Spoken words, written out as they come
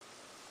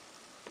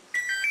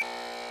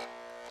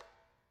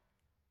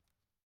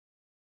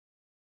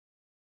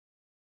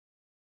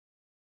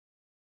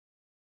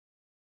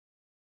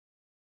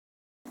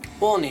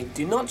Warning,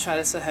 do not try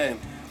this at home.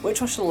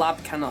 Witchwasher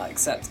Lab cannot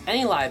accept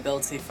any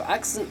liability for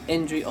accident,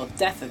 injury or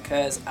death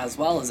occurs, as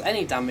well as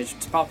any damage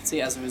to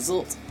property as a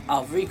result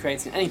of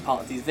recreating any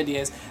part of these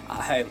videos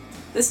at home.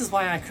 This is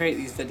why I create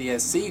these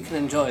videos, so you can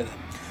enjoy them.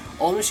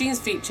 All machines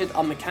featured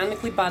are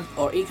mechanically bad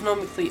or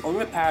economically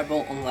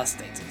unrepairable unless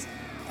stated.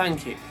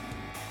 Thank you.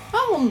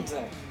 I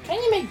wonder,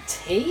 can you make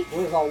tea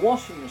with a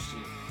washing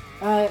machine?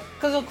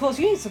 Because of course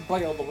you need to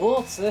boil the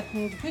water,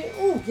 and we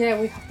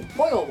have to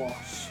boil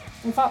wash.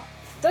 In fact,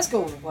 let's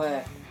go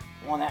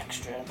one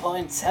extra and put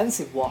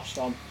intensive wash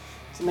on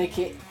to make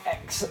it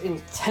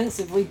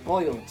intensively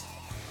boiled.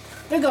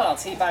 We've got our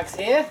tea bags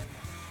here.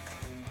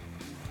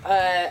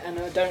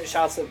 And don't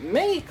shout at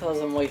me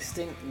because I'm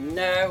wasting.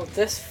 No,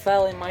 this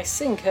fell in my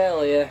sink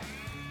earlier.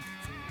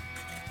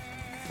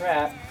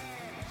 Crap.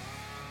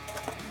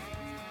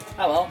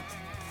 Oh well,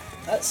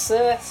 let's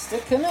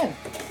stick them in.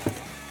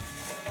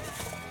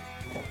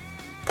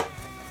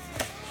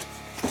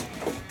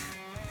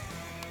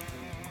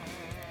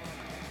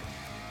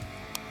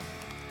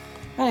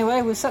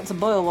 Anyway, we're set to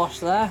boil wash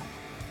there.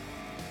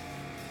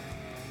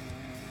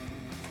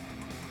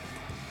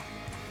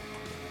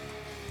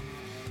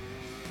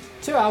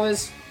 Two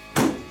hours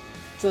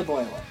to the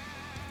boiler.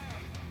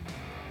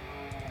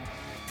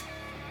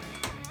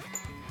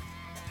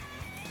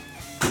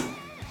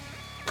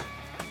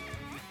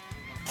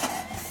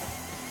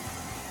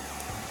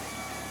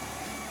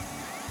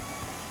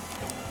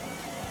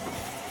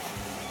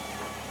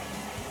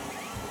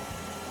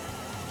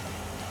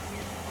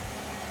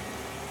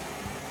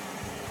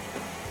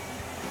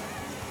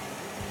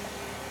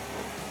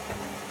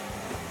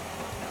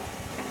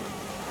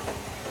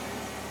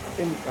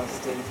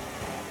 Interesting.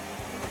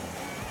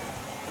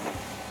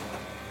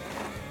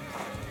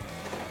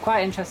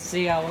 Quite interested to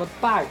see how the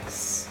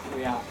bags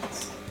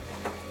react.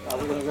 Are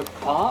they going to rip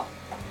apart?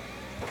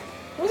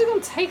 What is it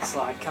going to taste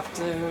like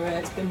after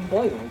it's been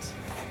boiled?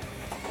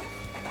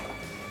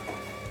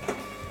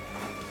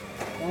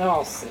 You know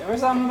how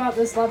serious I am about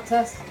this lab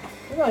test?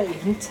 We're going to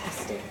even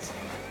test it.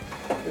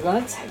 We're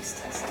going to taste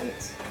test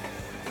it.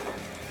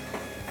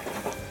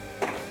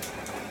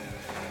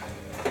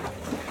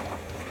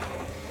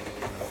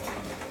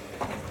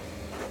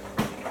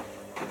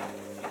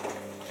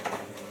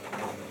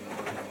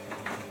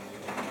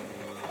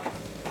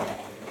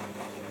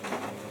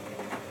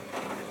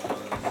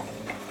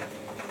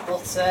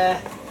 But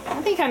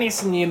I think I need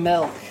some new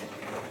milk.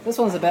 This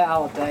one's a bit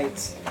out of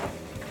date.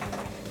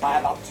 By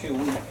about 2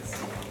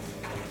 weeks.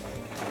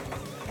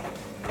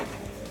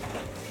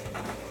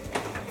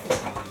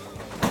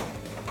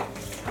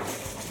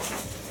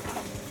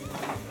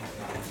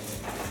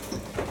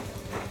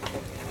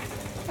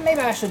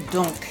 Maybe I should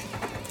dunk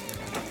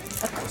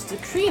a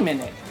custard cream in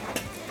it.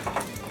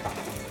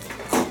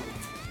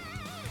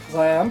 Because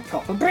I am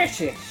proper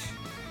British.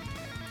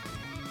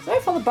 So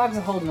far the bags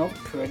are holding up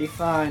pretty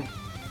fine.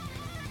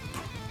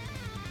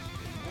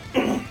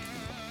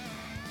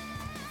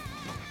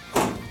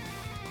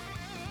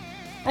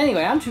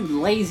 Anyway, I'm too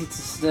lazy to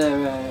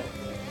stir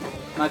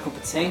my cup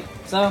of tea,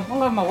 so I'm going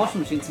to have my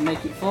washing machine to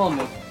make it for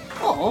me.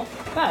 Or,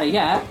 better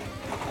yet,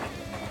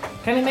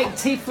 can it make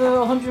tea for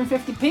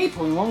 150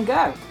 people in one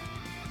go?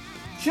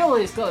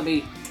 Surely it's got to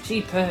be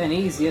cheaper and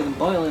easier than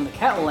boiling the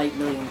kettle 8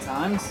 million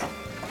times.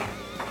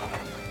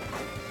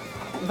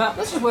 In fact,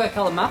 let's just work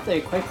out the math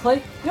very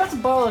quickly. You have to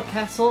boil a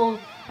kettle,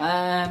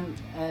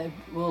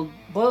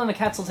 boiling a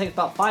kettle takes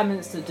about 5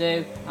 minutes to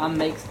do and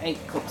makes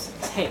 8 cups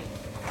of tea.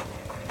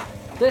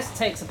 This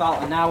takes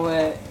about an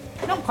hour,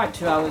 not quite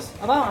 2 hours,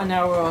 about an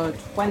hour or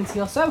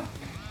 20 or so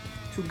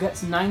to get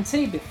to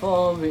 90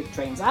 before it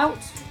drains out.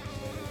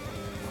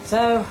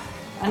 So,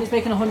 and it's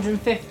making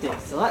 150,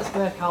 so let's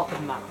work out the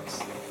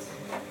maths.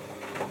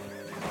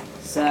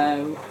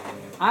 So,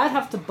 I'd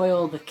have to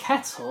boil the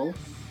kettle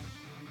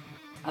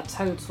a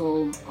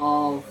total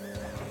of,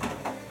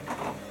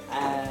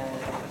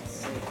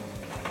 let's see,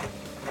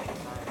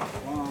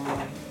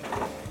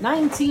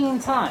 19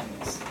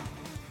 times.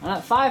 And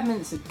at 5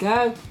 minutes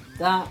ago,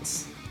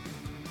 that's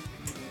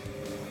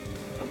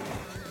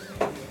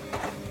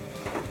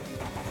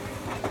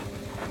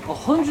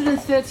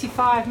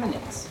 135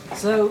 minutes.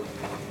 So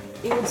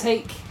it will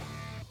take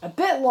a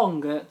bit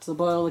longer to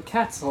boil the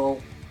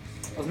kettle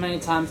as many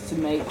times to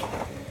make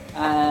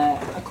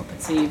a cup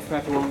of tea for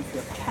everyone for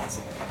a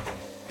kettle.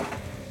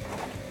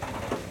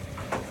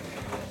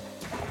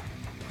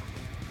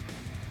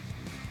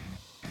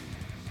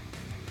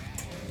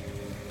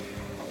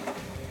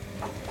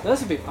 This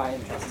would be quite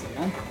interesting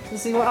then, to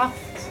see what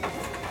happens.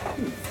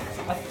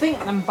 I think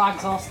them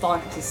bags are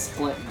starting to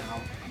split now.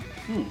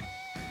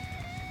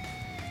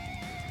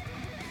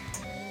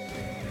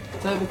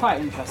 So it'll be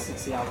quite interesting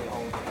to see how they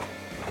hold.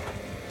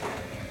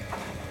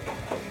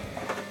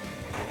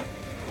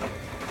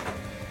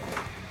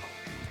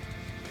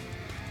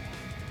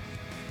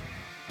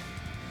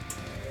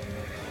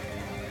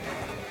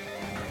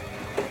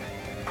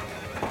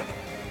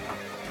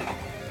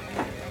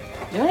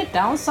 The only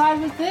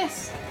downside with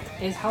this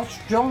is how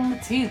strong the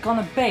tea is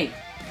gonna be.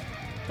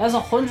 There's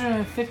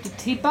 150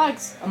 tea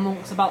bags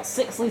amongst about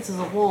 6 litres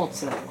of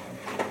water.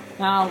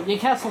 Now, your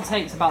kettle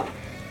takes about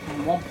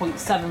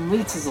 1.7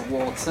 litres of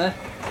water,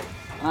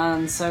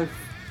 and so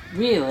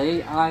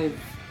really I've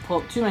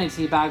put too many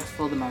tea bags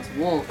for the amount of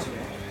water.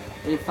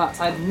 In fact,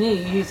 I'd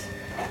need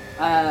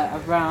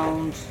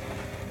around,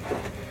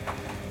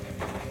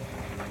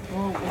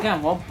 well,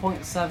 again,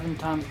 1.7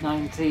 times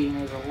 19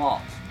 is a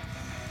lot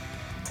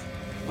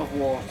of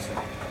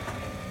water.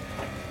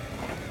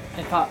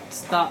 In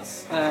fact,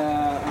 that's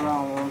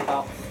around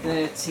about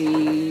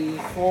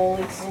 34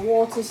 litres of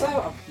water,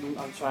 so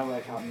I'm trying to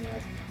work out in my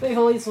head.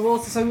 34 litres of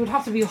water, so we would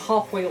have to be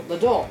halfway up the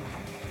door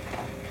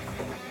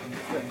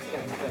to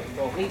get to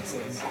 34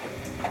 litres.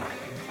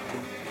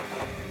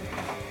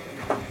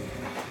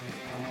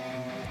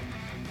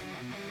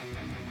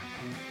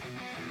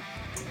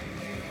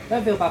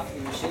 Don't feel bad for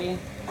the machine.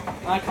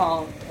 I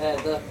can't,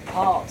 the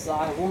parts that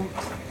I want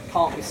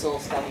can't be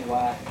sourced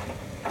anywhere.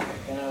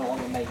 They don't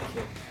want to make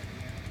it.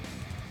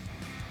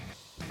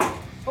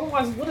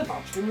 Otherwise it would have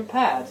actually been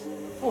repaired,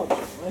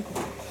 unfortunately.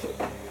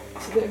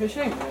 It's a bit of a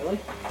shame, really.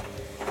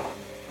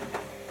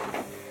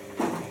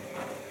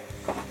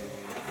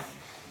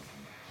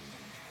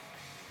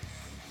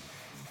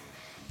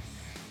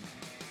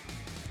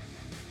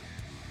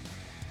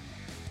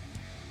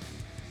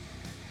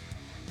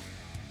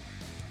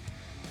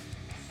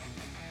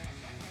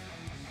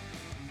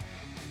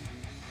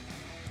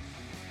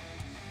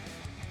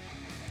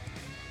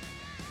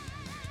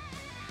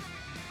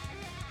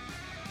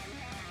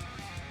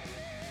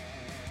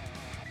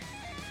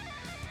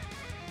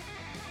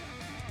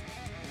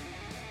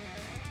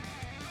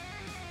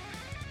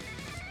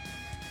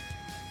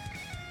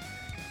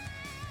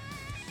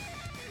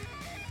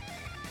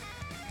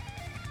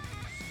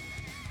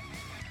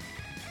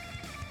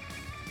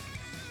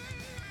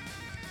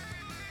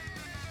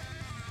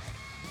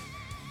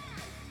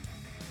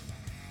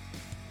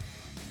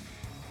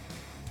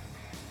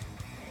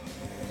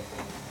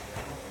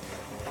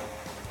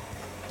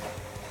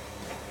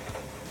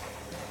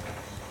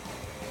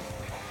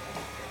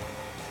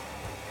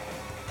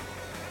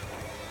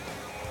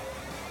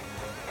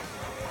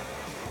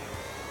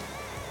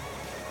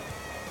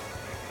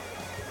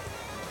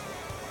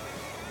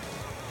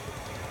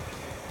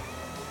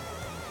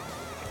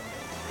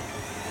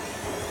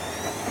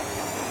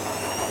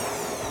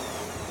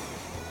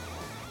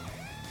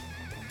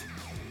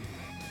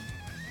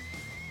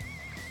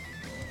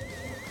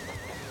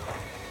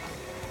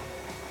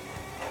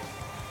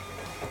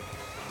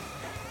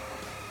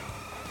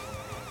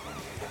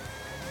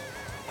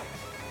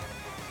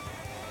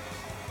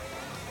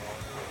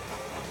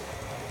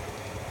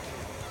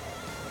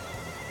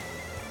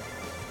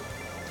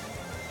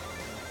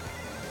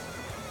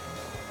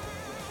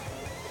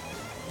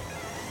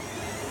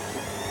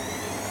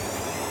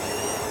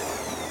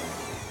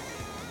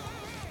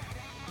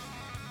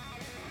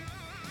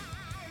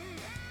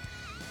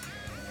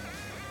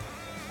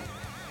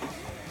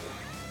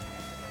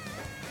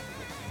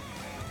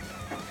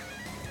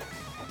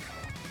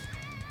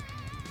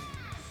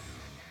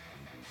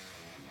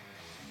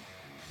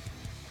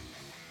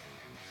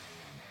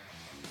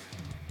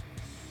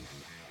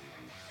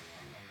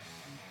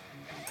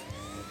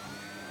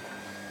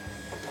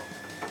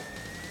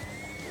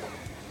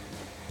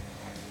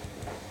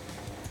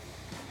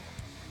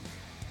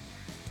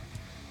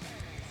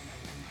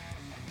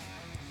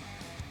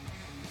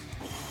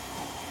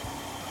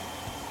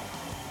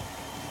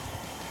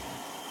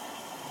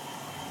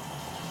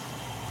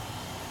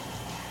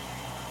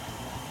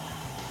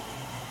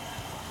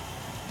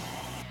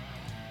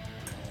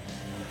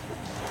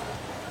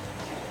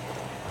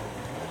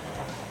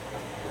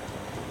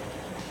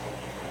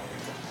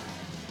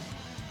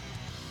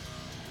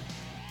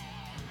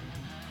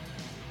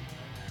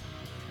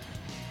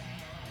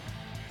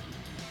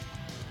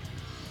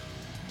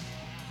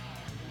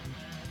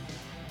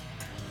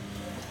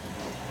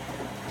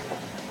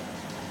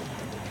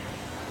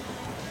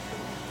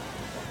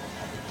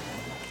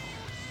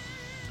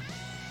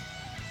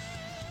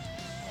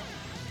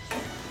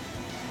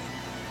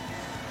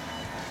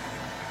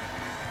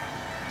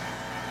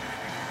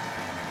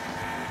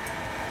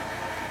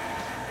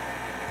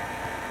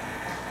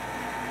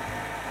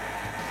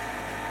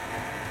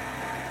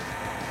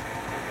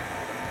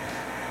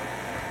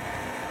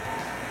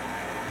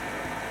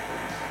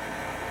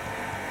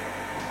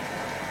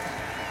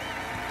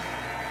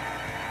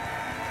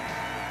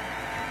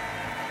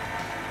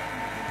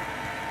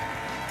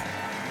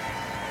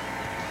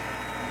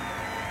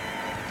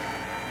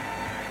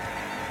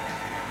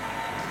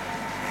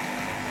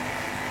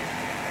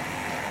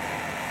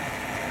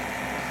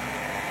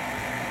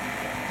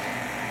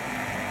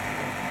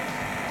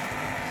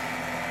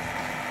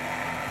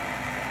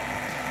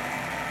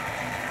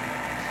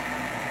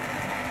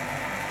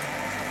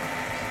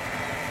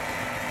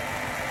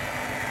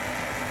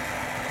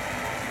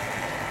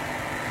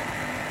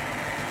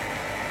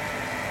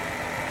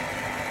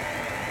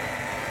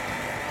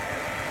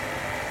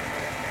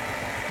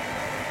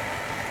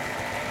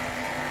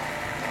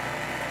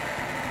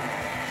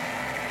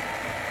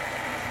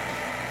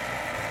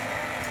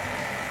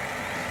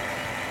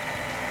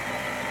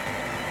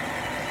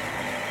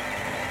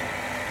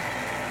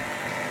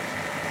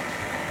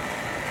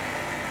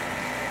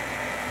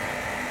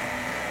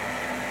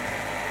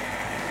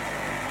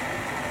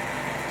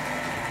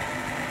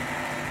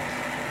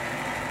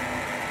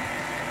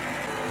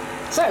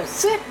 So,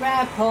 sit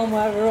there, Paul,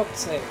 where we're up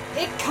to.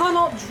 It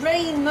cannot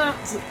drain that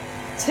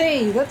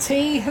tea. The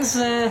tea has,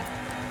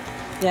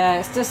 yeah,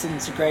 it's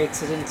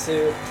disintegrated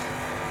into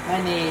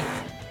any...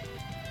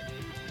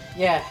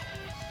 Yeah,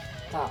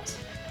 that.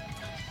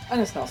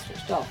 And it's not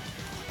switched off.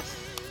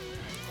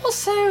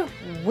 Also,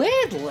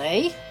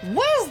 weirdly,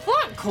 where's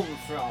that come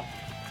from?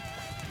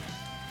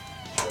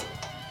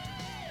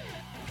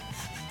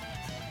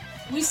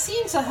 We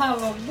seem to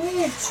have a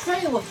weird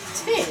trail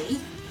of tea.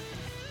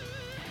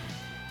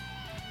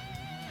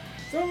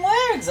 From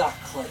where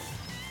exactly?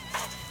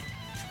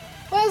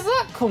 Where's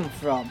that come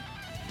from?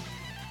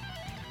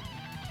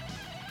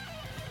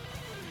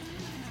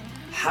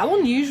 How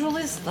unusual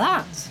is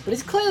that? But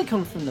it's clearly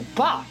come from the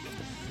back.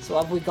 So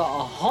have we got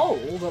a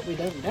hole that we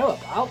don't know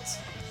about?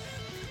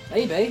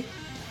 Maybe.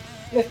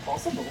 If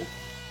possible.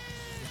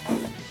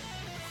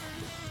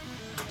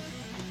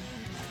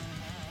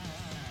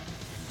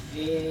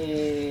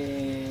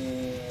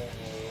 Yeah.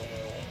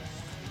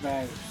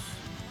 Gross.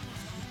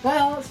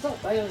 Well, let's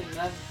stop bailing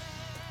then.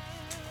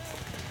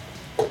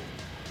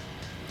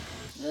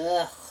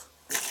 Ugh.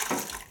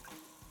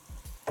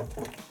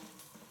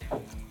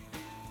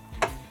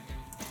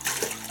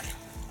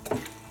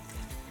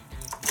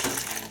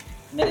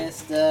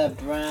 Mr.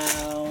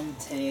 Brown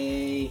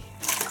Tea.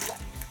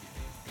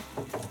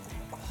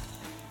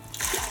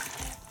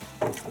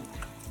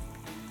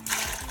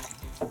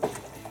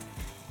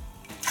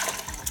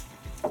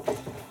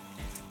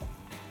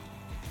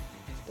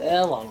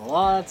 Still a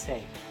lot of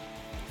tea.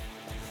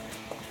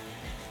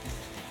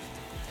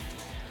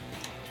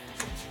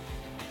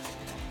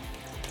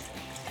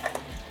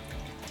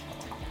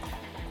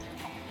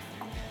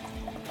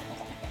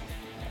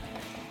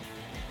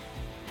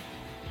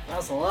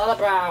 That's a lot of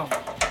brown.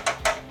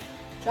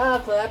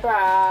 Chocolate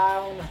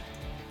brown.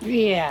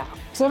 Yeah.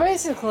 So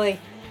basically,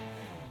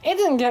 it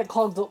didn't get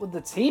clogged up with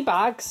the tea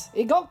bags.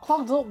 It got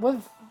clogged up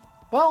with,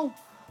 well,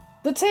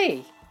 the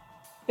tea.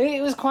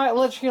 It was quite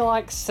literally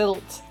like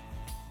silt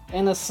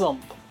in a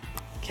sump.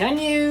 Can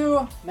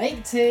you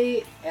make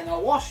tea in a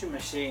washing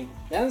machine?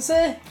 The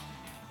answer?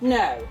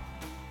 No.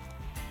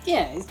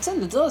 Yeah, it's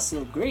turned the door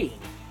still green.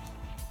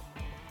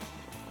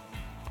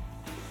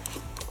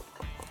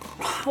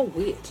 How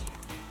weird.